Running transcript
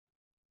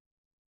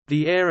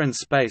The Air and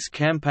Space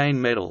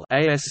Campaign Medal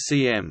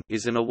 (ASCM)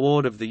 is an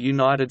award of the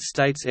United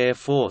States Air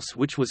Force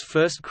which was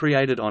first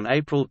created on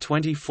April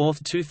 24,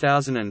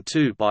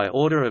 2002 by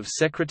order of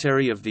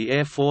Secretary of the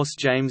Air Force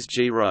James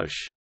G.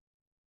 Roche.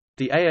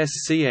 The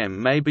ASCM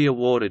may be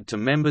awarded to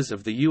members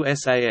of the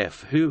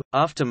USAF who,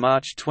 after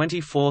March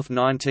 24,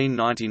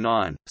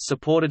 1999,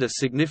 supported a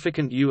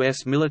significant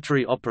U.S.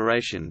 military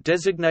operation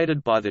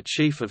designated by the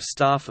Chief of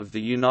Staff of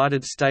the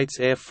United States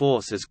Air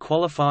Force as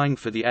qualifying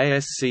for the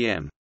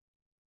ASCM.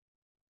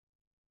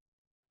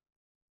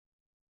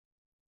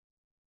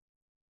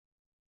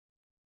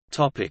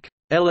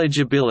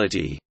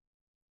 Eligibility.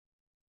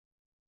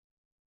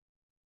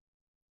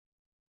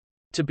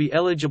 To be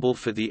eligible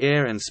for the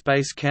Air and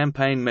Space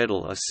Campaign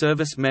Medal, a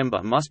service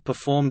member must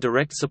perform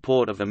direct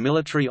support of a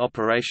military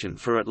operation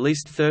for at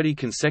least 30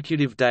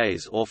 consecutive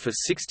days or for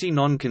 60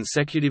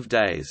 non-consecutive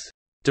days.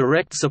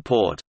 Direct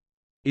support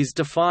is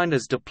defined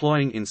as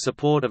deploying in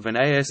support of an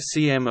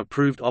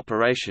ASCM-approved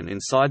operation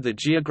inside the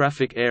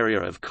geographic area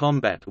of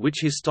combat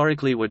which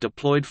historically were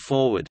deployed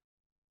forward.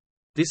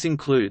 This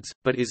includes,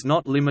 but is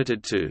not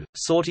limited to,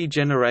 sortie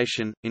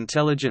generation,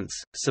 intelligence,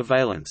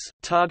 surveillance,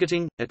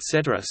 targeting,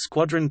 etc.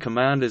 Squadron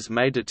commanders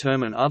may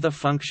determine other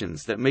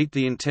functions that meet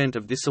the intent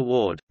of this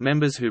award.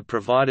 Members who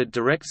provided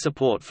direct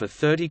support for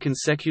 30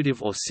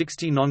 consecutive or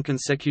 60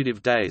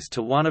 non-consecutive days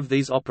to one of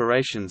these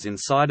operations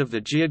inside of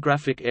the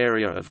geographic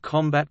area of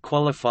combat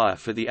qualify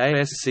for the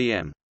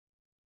ASCM.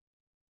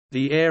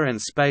 The Air and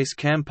Space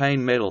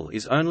Campaign Medal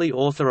is only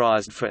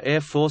authorized for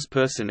Air Force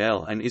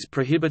personnel and is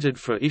prohibited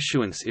for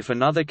issuance if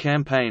another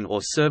campaign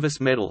or service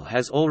medal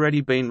has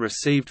already been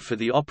received for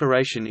the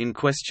operation in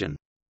question.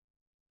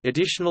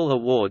 Additional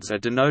awards are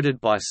denoted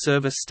by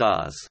service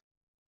stars.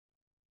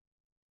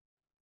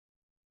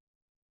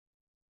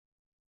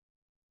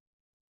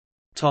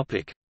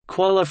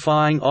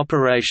 Qualifying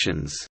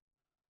operations.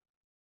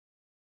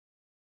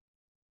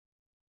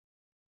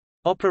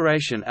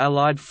 Operation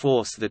Allied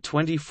Force, the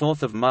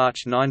 24th of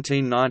March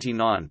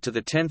 1999 to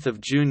the 10th of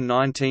June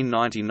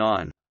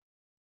 1999.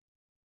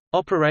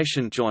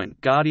 Operation Joint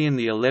Guardian,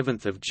 the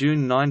 11th of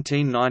June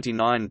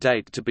 1999,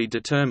 date to be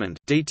determined,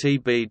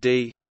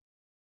 DTBD.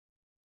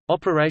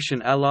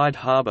 Operation Allied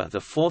Harbor, the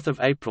 4th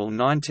of April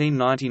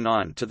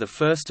 1999 to the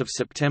 1st of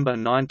September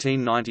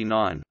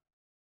 1999.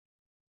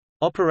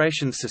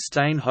 Operation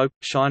Sustain Hope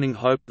Shining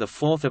Hope, the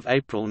 4th of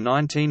April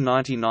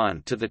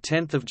 1999 to the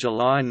 10th of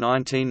July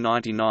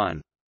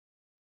 1999.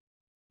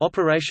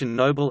 Operation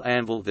Noble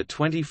Anvil, the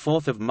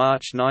 24th of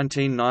March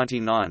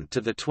 1999 to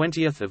the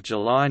 20th of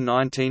July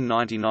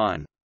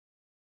 1999.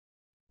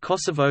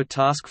 Kosovo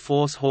Task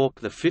Force Hawk,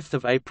 the 5th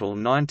of April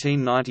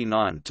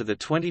 1999 to the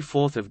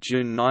 24th of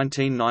June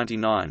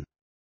 1999.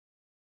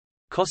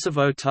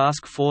 Kosovo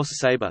Task Force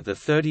Sabre, the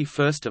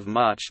 31st of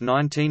March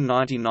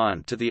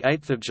 1999 to the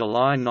 8th of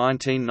July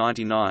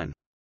 1999.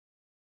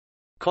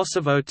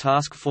 Kosovo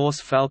Task Force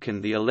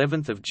Falcon, the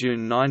 11th of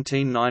June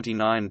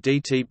 1999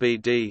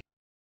 DTBD.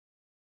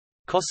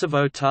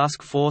 Kosovo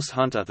Task Force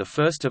Hunter, the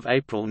 1st of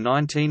April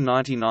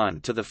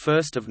 1999 to the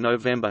 1st of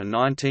November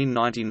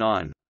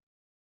 1999.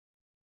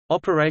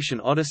 Operation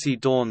Odyssey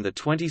Dawn, the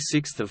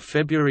 26th of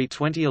February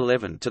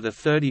 2011 to the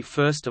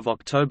 31st of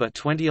October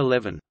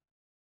 2011.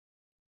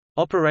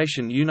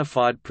 Operation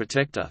Unified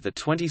Protector, the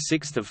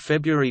 26th of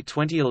February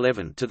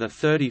 2011 to the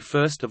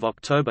 31st of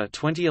October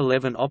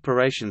 2011.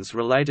 Operations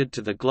related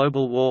to the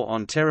global war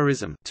on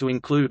terrorism, to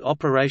include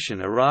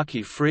Operation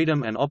Iraqi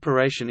Freedom and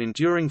Operation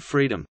Enduring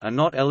Freedom, are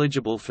not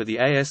eligible for the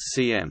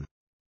ASCM.